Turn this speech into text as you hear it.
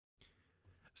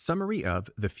Summary of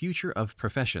The Future of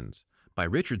Professions by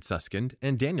Richard Susskind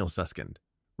and Daniel Susskind.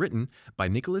 Written by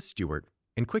Nicholas Stewart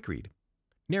and Quickread.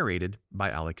 Narrated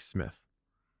by Alex Smith.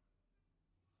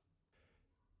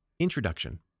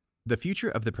 Introduction. The Future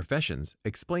of the Professions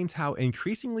explains how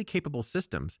increasingly capable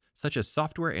systems, such as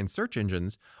software and search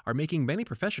engines, are making many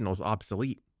professionals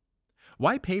obsolete.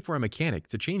 Why pay for a mechanic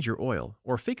to change your oil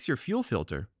or fix your fuel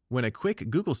filter when a quick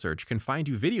Google search can find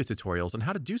you video tutorials on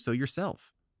how to do so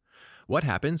yourself? What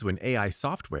happens when AI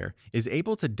software is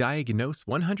able to diagnose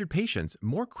 100 patients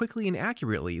more quickly and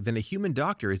accurately than a human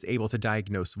doctor is able to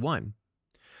diagnose one?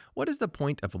 What is the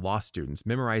point of law students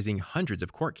memorizing hundreds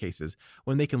of court cases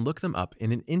when they can look them up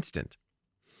in an instant?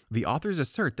 The authors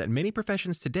assert that many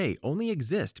professions today only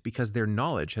exist because their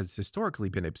knowledge has historically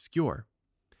been obscure.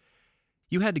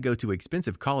 You had to go to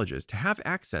expensive colleges to have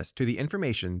access to the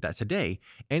information that today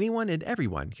anyone and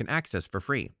everyone can access for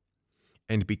free.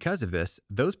 And because of this,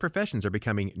 those professions are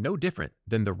becoming no different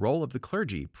than the role of the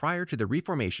clergy prior to the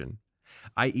Reformation,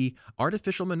 i.e.,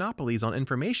 artificial monopolies on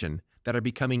information that are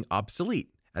becoming obsolete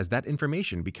as that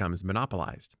information becomes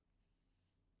monopolized.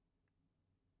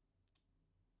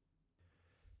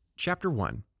 Chapter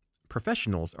 1.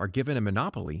 Professionals are given a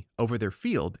monopoly over their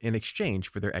field in exchange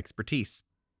for their expertise.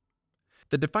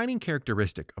 The defining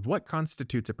characteristic of what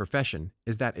constitutes a profession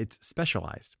is that it's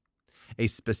specialized, a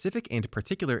specific and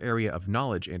particular area of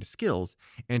knowledge and skills,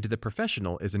 and the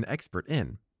professional is an expert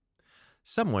in.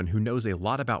 Someone who knows a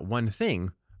lot about one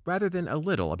thing rather than a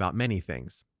little about many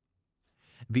things.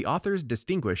 The authors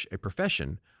distinguish a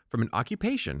profession from an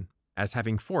occupation as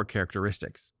having four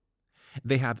characteristics.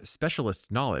 They have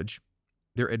specialist knowledge,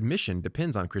 their admission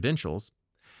depends on credentials,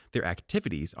 their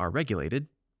activities are regulated,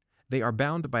 they are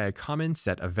bound by a common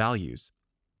set of values.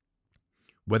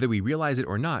 Whether we realize it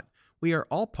or not, we are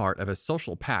all part of a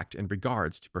social pact in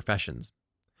regards to professions.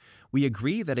 We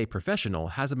agree that a professional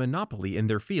has a monopoly in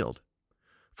their field.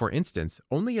 For instance,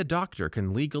 only a doctor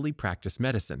can legally practice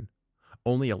medicine.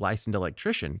 Only a licensed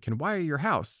electrician can wire your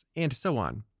house, and so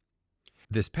on.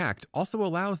 This pact also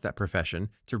allows that profession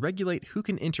to regulate who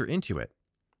can enter into it.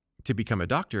 To become a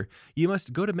doctor, you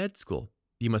must go to med school.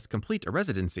 You must complete a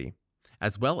residency,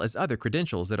 as well as other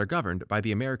credentials that are governed by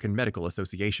the American Medical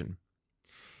Association.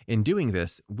 In doing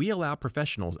this, we allow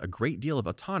professionals a great deal of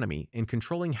autonomy in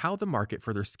controlling how the market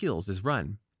for their skills is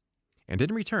run. And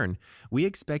in return, we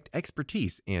expect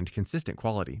expertise and consistent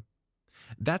quality.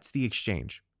 That's the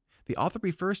exchange. The author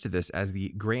refers to this as the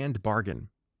grand bargain.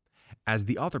 As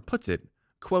the author puts it,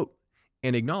 quote,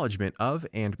 an acknowledgement of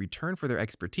and return for their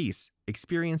expertise,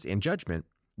 experience, and judgment,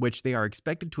 which they are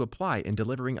expected to apply in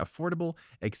delivering affordable,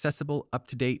 accessible,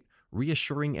 up-to-date,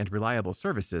 reassuring, and reliable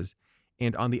services,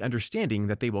 and on the understanding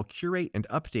that they will curate and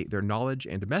update their knowledge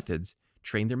and methods,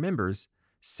 train their members,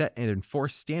 set and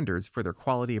enforce standards for their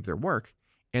quality of their work,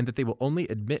 and that they will only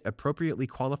admit appropriately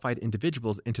qualified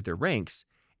individuals into their ranks,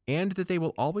 and that they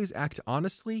will always act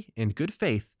honestly in good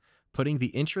faith, putting the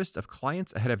interests of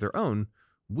clients ahead of their own,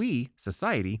 we,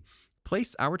 society,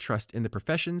 place our trust in the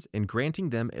professions in granting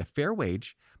them a fair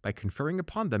wage by conferring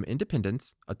upon them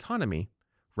independence, autonomy,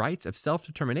 rights of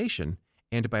self-determination,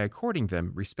 and by according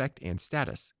them respect and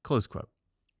status." Close quote.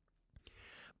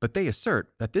 But they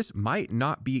assert that this might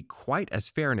not be quite as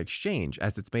fair an exchange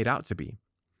as it's made out to be,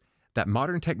 that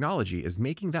modern technology is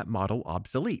making that model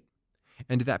obsolete,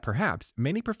 and that perhaps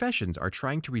many professions are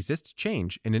trying to resist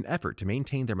change in an effort to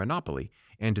maintain their monopoly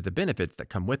and the benefits that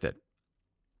come with it.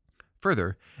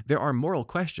 Further, there are moral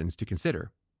questions to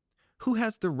consider. Who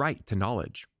has the right to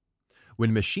knowledge?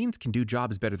 When machines can do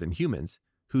jobs better than humans,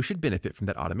 who should benefit from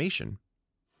that automation?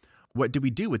 What do we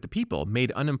do with the people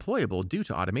made unemployable due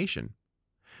to automation?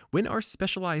 When are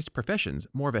specialized professions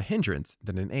more of a hindrance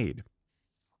than an aid?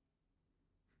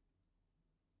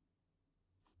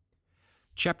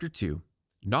 Chapter 2.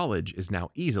 Knowledge is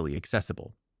now easily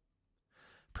accessible.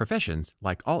 Professions,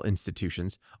 like all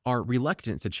institutions, are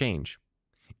reluctant to change.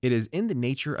 It is in the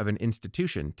nature of an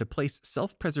institution to place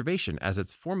self-preservation as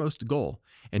its foremost goal,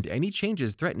 and any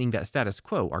changes threatening that status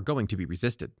quo are going to be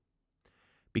resisted.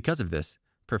 Because of this,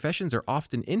 professions are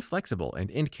often inflexible and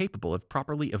incapable of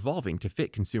properly evolving to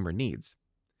fit consumer needs.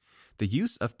 The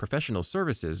use of professional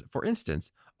services, for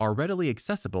instance, are readily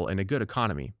accessible in a good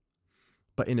economy.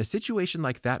 But in a situation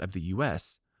like that of the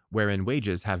US, wherein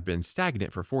wages have been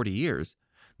stagnant for 40 years,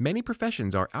 many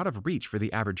professions are out of reach for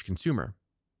the average consumer.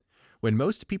 When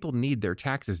most people need their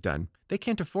taxes done, they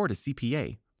can't afford a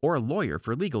CPA or a lawyer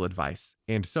for legal advice,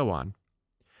 and so on.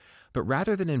 But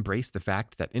rather than embrace the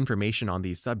fact that information on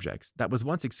these subjects that was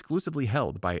once exclusively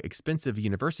held by expensive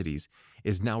universities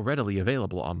is now readily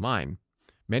available online,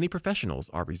 many professionals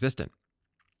are resistant.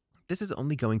 This is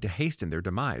only going to hasten their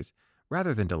demise,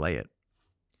 rather than delay it.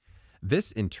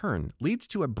 This, in turn, leads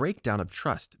to a breakdown of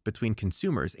trust between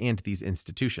consumers and these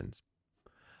institutions.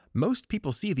 Most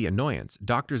people see the annoyance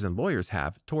doctors and lawyers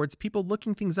have towards people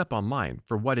looking things up online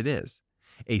for what it is,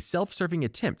 a self-serving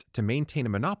attempt to maintain a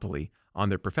monopoly on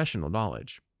their professional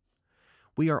knowledge.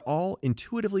 We are all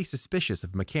intuitively suspicious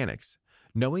of mechanics,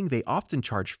 knowing they often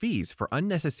charge fees for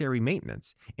unnecessary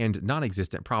maintenance and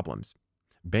non-existent problems,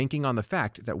 banking on the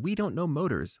fact that we don't know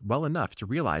motors well enough to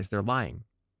realize they're lying.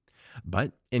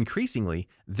 But increasingly,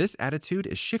 this attitude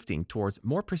is shifting towards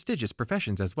more prestigious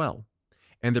professions as well,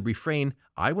 and the refrain,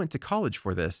 "I went to college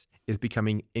for this," is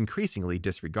becoming increasingly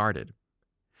disregarded.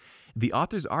 The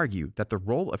authors argue that the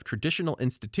role of traditional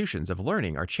institutions of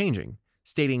learning are changing,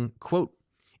 stating, quote,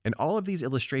 "In all of these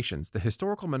illustrations, the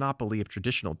historical monopoly of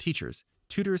traditional teachers,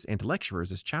 tutors, and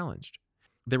lecturers is challenged.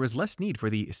 There is less need for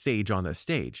the sage on the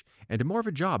stage, and more of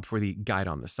a job for the guide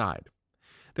on the side.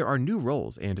 There are new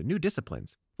roles and new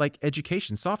disciplines, like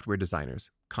education software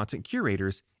designers, content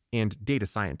curators, and data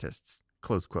scientists."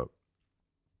 Close quote.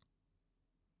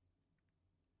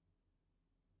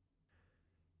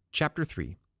 Chapter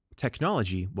 3.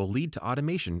 Technology will lead to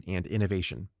automation and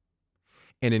innovation.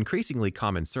 An increasingly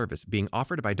common service being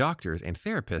offered by doctors and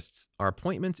therapists are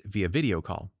appointments via video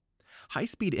call.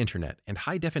 High-speed internet and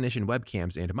high-definition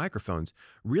webcams and microphones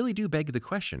really do beg the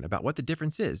question about what the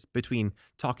difference is between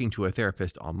talking to a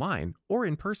therapist online or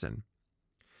in person.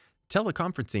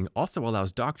 Teleconferencing also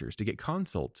allows doctors to get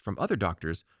consults from other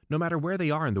doctors no matter where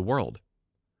they are in the world.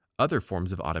 Other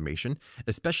forms of automation,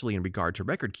 especially in regard to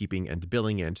record keeping and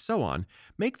billing and so on,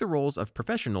 make the roles of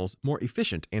professionals more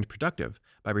efficient and productive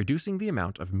by reducing the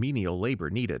amount of menial labor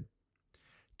needed.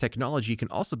 Technology can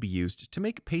also be used to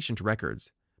make patient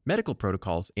records, medical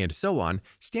protocols, and so on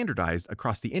standardized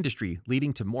across the industry,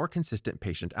 leading to more consistent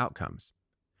patient outcomes.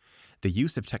 The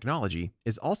use of technology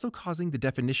is also causing the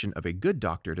definition of a good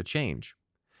doctor to change.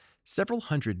 Several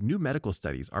hundred new medical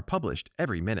studies are published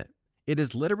every minute. It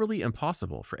is literally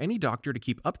impossible for any doctor to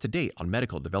keep up to date on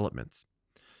medical developments.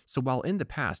 So while in the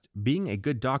past, being a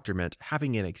good doctor meant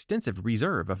having an extensive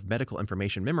reserve of medical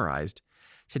information memorized,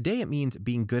 today it means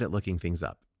being good at looking things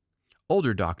up.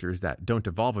 Older doctors that don't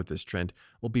evolve with this trend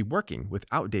will be working with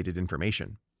outdated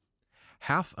information.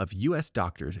 Half of U.S.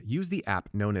 doctors use the app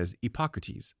known as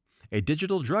Hippocrates, a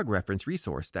digital drug reference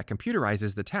resource that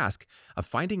computerizes the task of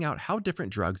finding out how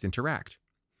different drugs interact.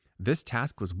 This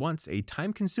task was once a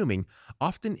time-consuming,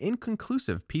 often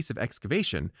inconclusive piece of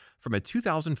excavation from a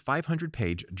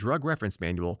 2,500-page drug reference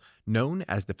manual known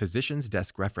as the Physician's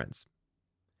Desk Reference.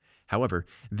 However,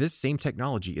 this same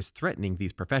technology is threatening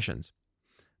these professions.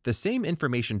 The same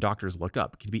information doctors look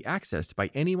up can be accessed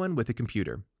by anyone with a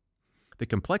computer. The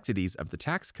complexities of the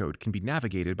tax code can be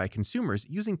navigated by consumers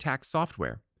using tax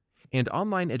software, and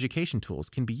online education tools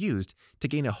can be used to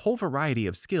gain a whole variety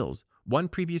of skills one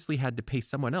previously had to pay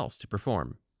someone else to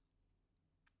perform.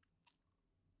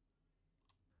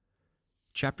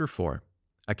 Chapter 4.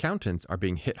 Accountants are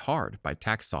being hit hard by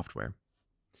tax software.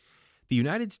 The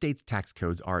United States tax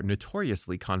codes are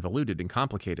notoriously convoluted and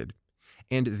complicated,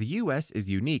 and the U.S. is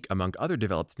unique among other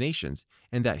developed nations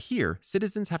in that here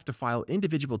citizens have to file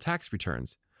individual tax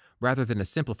returns, rather than a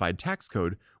simplified tax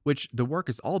code, which the work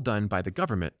is all done by the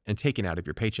government and taken out of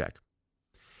your paycheck.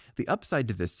 The upside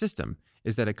to this system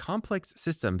is that a complex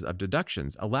system of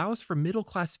deductions allows for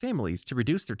middle-class families to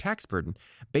reduce their tax burden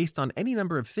based on any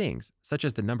number of things, such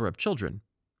as the number of children.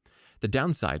 The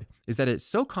downside is that it's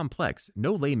so complex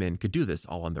no layman could do this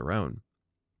all on their own.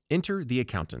 Enter the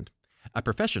accountant, a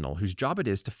professional whose job it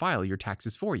is to file your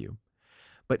taxes for you.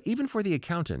 But even for the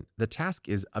accountant, the task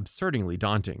is absurdly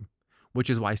daunting, which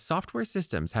is why software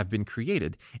systems have been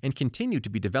created and continue to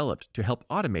be developed to help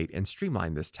automate and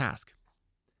streamline this task.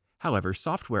 However,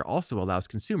 software also allows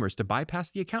consumers to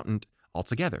bypass the accountant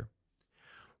altogether.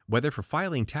 Whether for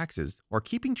filing taxes or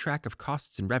keeping track of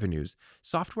costs and revenues,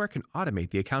 software can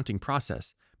automate the accounting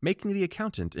process, making the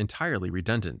accountant entirely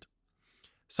redundant.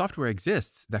 Software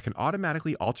exists that can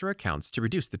automatically alter accounts to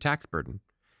reduce the tax burden,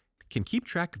 can keep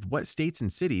track of what states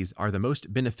and cities are the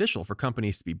most beneficial for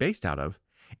companies to be based out of,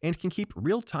 and can keep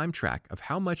real-time track of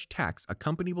how much tax a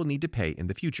company will need to pay in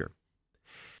the future.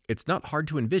 It's not hard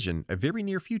to envision a very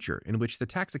near future in which the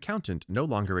tax accountant no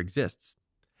longer exists.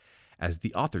 As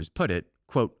the authors put it,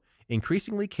 quote,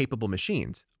 "Increasingly capable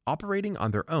machines, operating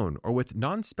on their own or with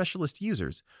non-specialist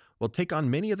users, will take on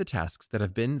many of the tasks that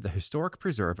have been the historic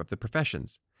preserve of the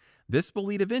professions. This will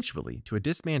lead eventually to a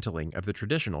dismantling of the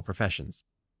traditional professions."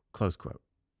 Close quote.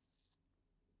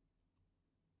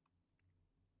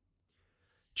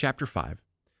 Chapter 5.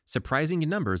 Surprising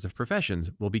numbers of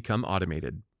professions will become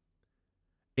automated.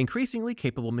 Increasingly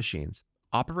capable machines,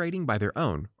 operating by their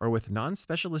own or with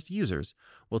non-specialist users,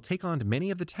 will take on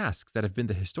many of the tasks that have been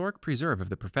the historic preserve of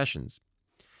the professions.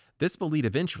 This will lead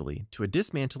eventually to a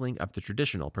dismantling of the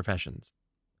traditional professions.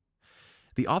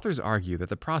 The authors argue that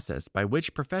the process by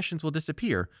which professions will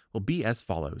disappear will be as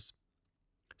follows.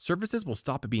 Services will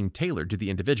stop being tailored to the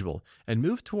individual and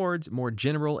move towards more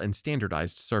general and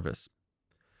standardized service.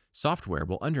 Software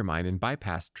will undermine and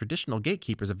bypass traditional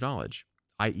gatekeepers of knowledge,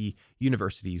 i.e.,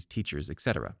 universities, teachers,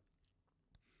 etc.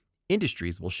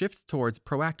 Industries will shift towards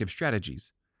proactive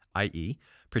strategies, i.e.,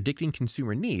 predicting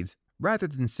consumer needs rather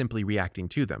than simply reacting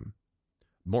to them.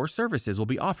 More services will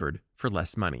be offered for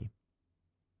less money.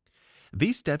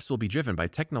 These steps will be driven by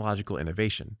technological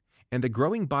innovation and the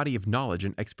growing body of knowledge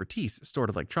and expertise stored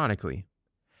electronically.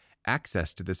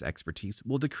 Access to this expertise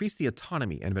will decrease the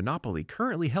autonomy and monopoly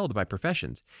currently held by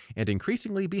professions and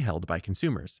increasingly be held by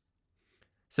consumers.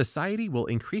 Society will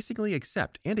increasingly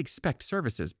accept and expect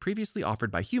services previously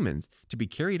offered by humans to be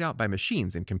carried out by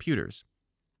machines and computers.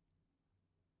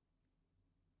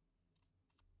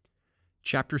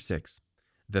 Chapter 6.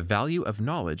 The value of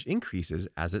knowledge increases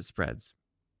as it spreads.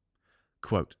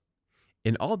 Quote,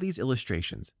 "In all these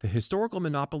illustrations, the historical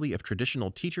monopoly of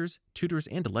traditional teachers, tutors,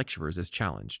 and lecturers is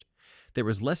challenged. There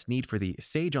is less need for the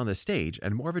sage on the stage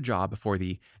and more of a job for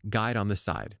the guide on the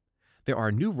side. There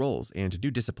are new roles and new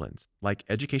disciplines, like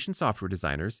education software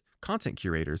designers, content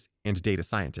curators, and data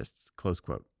scientists." Close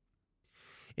quote.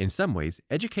 In some ways,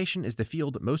 education is the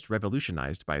field most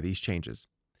revolutionized by these changes.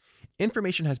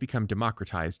 Information has become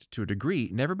democratized to a degree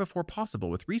never before possible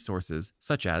with resources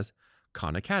such as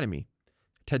Khan Academy,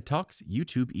 TED Talks,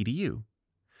 YouTube EDU,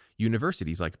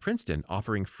 universities like Princeton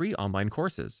offering free online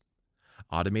courses,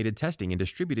 automated testing and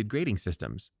distributed grading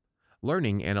systems,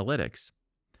 learning analytics,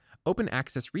 open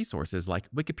access resources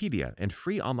like Wikipedia and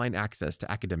free online access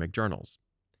to academic journals,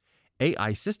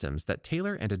 AI systems that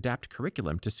tailor and adapt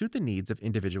curriculum to suit the needs of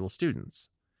individual students,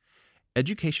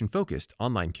 education-focused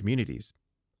online communities,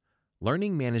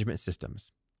 learning management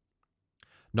systems.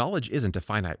 Knowledge isn't a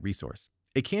finite resource.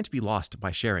 It can't be lost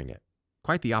by sharing it.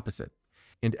 Quite the opposite.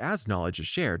 And as knowledge is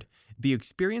shared, the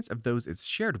experience of those it's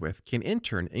shared with can in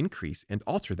turn increase and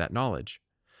alter that knowledge.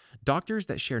 Doctors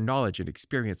that share knowledge and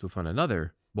experience with one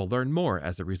another will learn more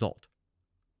as a result.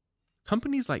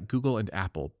 Companies like Google and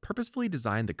Apple purposefully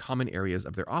design the common areas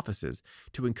of their offices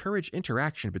to encourage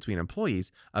interaction between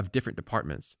employees of different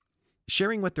departments,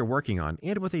 sharing what they're working on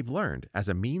and what they've learned as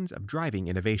a means of driving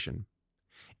innovation.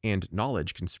 And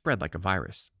knowledge can spread like a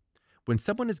virus. When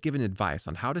someone is given advice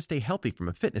on how to stay healthy from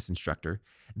a fitness instructor,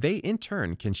 they in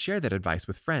turn can share that advice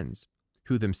with friends,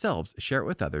 who themselves share it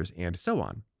with others, and so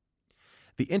on.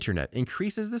 The internet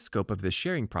increases the scope of this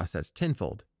sharing process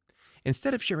tenfold.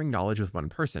 Instead of sharing knowledge with one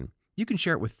person, you can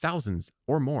share it with thousands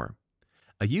or more.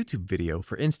 A YouTube video,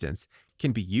 for instance,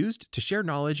 can be used to share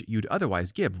knowledge you'd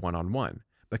otherwise give one-on-one,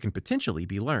 but can potentially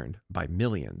be learned by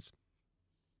millions.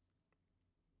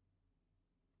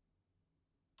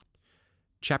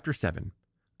 Chapter 7.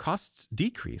 Costs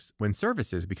decrease when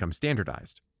services become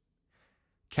standardized.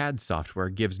 CAD software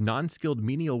gives non-skilled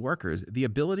menial workers the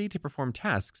ability to perform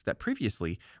tasks that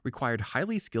previously required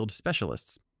highly skilled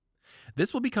specialists.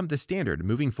 This will become the standard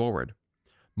moving forward.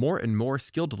 More and more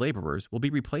skilled laborers will be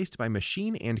replaced by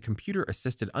machine and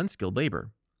computer-assisted unskilled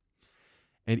labor.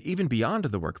 And even beyond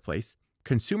the workplace,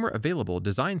 consumer-available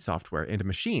design software and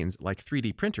machines like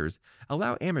 3D printers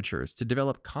allow amateurs to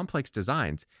develop complex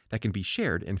designs that can be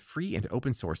shared in free and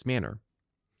open-source manner.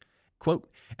 Quote,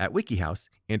 "At WikiHouse,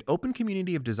 an open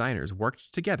community of designers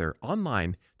worked together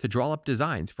online to draw up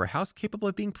designs for a house capable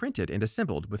of being printed and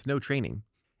assembled with no training,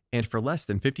 and for less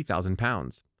than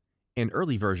 £50,000. An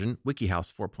early version,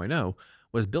 WikiHouse 4.0,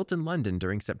 was built in London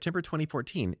during September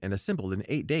 2014 and assembled in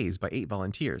 8 days by 8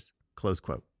 volunteers." Close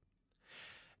quote.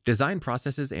 Design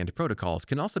processes and protocols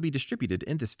can also be distributed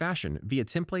in this fashion via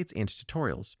templates and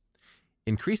tutorials,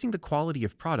 increasing the quality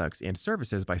of products and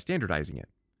services by standardizing it.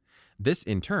 This,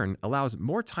 in turn, allows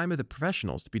more time of the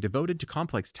professionals to be devoted to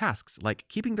complex tasks like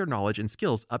keeping their knowledge and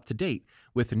skills up to date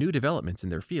with new developments in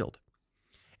their field,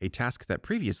 a task that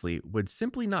previously would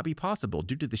simply not be possible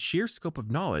due to the sheer scope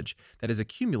of knowledge that is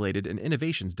accumulated and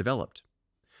innovations developed.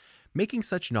 Making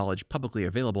such knowledge publicly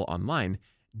available online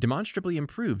demonstrably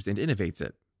improves and innovates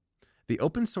it. The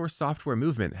open-source software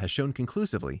movement has shown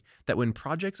conclusively that when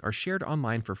projects are shared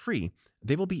online for free,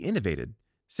 they will be innovated,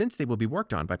 since they will be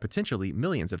worked on by potentially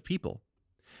millions of people.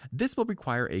 This will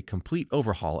require a complete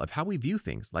overhaul of how we view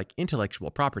things like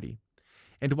intellectual property.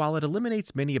 And while it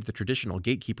eliminates many of the traditional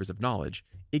gatekeepers of knowledge,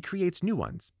 it creates new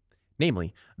ones,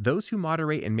 namely, those who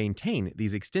moderate and maintain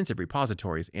these extensive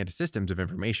repositories and systems of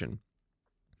information.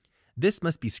 This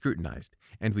must be scrutinized,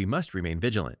 and we must remain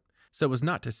vigilant, so as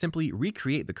not to simply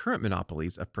recreate the current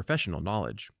monopolies of professional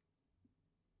knowledge.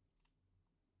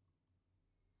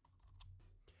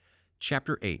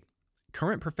 Chapter 8.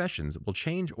 Current professions will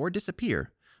change or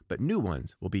disappear, but new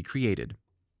ones will be created.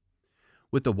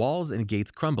 With the walls and gates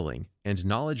crumbling and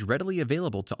knowledge readily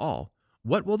available to all,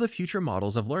 what will the future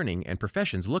models of learning and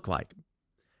professions look like?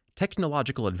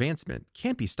 Technological advancement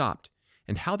can't be stopped,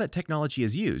 and how that technology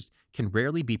is used can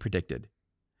rarely be predicted.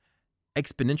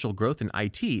 Exponential growth in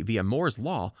IT via Moore's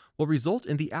law will result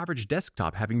in the average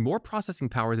desktop having more processing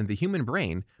power than the human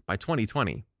brain by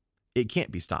 2020. It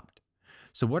can't be stopped.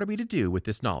 So what are we to do with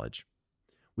this knowledge?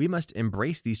 We must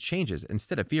embrace these changes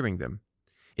instead of fearing them.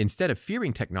 Instead of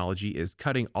fearing technology is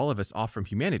cutting all of us off from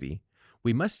humanity,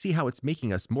 we must see how it's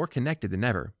making us more connected than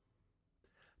ever.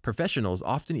 Professionals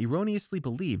often erroneously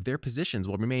believe their positions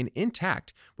will remain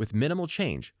intact with minimal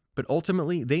change, but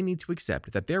ultimately they need to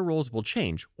accept that their roles will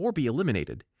change or be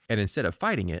eliminated, and instead of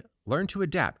fighting it, learn to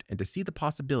adapt and to see the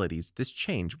possibilities this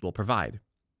change will provide.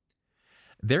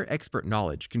 Their expert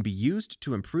knowledge can be used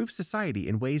to improve society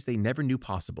in ways they never knew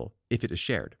possible, if it is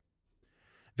shared.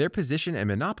 Their position and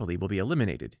monopoly will be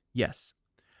eliminated, yes.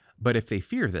 But if they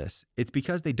fear this, it's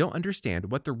because they don't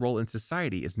understand what their role in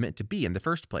society is meant to be in the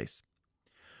first place.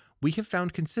 We have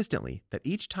found consistently that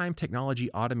each time technology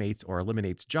automates or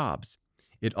eliminates jobs,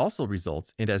 it also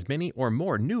results in as many or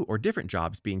more new or different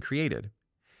jobs being created.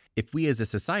 If we as a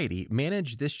society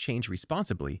manage this change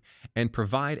responsibly and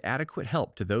provide adequate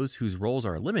help to those whose roles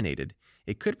are eliminated,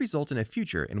 it could result in a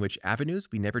future in which avenues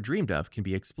we never dreamed of can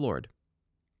be explored.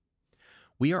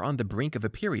 We are on the brink of a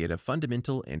period of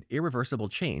fundamental and irreversible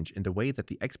change in the way that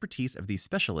the expertise of these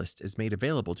specialists is made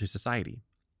available to society.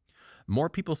 More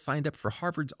people signed up for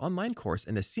Harvard's online course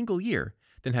in a single year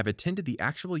than have attended the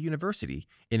actual university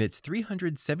in its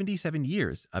 377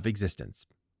 years of existence.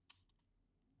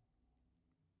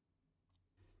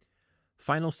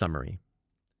 Final summary.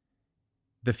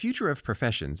 The future of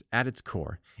professions at its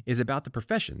core is about the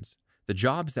professions, the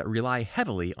jobs that rely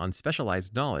heavily on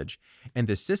specialized knowledge, and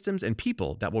the systems and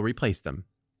people that will replace them.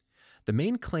 The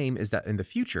main claim is that in the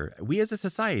future, we as a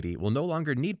society will no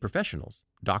longer need professionals,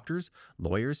 doctors,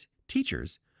 lawyers,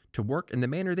 teachers, to work in the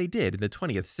manner they did in the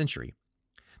 20th century.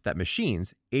 That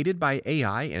machines, aided by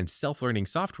AI and self-learning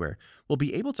software, will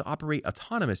be able to operate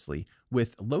autonomously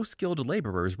with low-skilled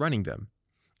laborers running them,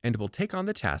 and will take on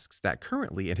the tasks that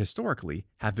currently and historically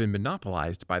have been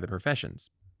monopolized by the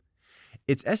professions.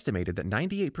 It's estimated that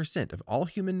 98% of all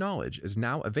human knowledge is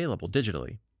now available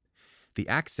digitally. The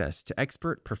access to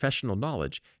expert professional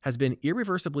knowledge has been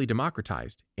irreversibly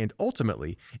democratized, and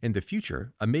ultimately, in the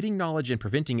future, omitting knowledge and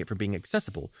preventing it from being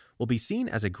accessible will be seen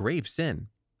as a grave sin.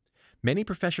 Many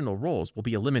professional roles will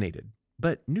be eliminated,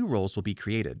 but new roles will be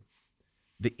created.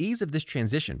 The ease of this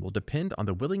transition will depend on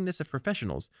the willingness of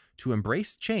professionals to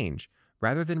embrace change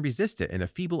rather than resist it in a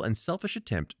feeble and selfish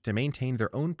attempt to maintain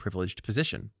their own privileged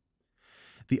position.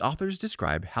 The authors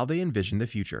describe how they envision the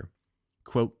future.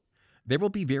 Quote, "There will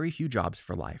be very few jobs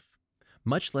for life,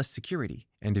 much less security,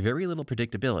 and very little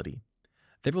predictability.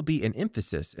 There will be an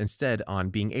emphasis instead on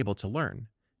being able to learn,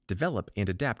 develop, and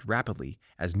adapt rapidly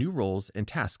as new roles and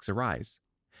tasks arise.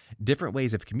 Different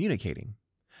ways of communicating.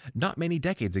 Not many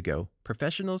decades ago,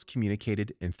 professionals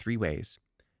communicated in 3 ways: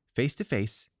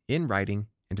 face-to-face, in writing,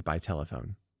 and by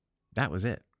telephone. That was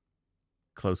it."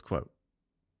 Close quote.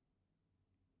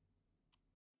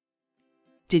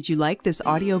 Did you like this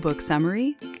audiobook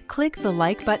summary? Click the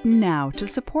like button now to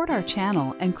support our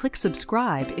channel, and click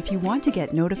subscribe if you want to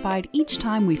get notified each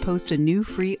time we post a new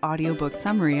free audiobook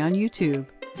summary on YouTube.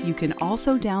 You can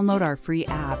also download our free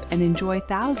app and enjoy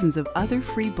thousands of other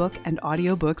free book and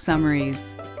audiobook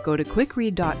summaries. Go to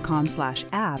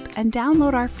quickread.com/app and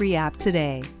download our free app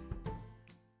today.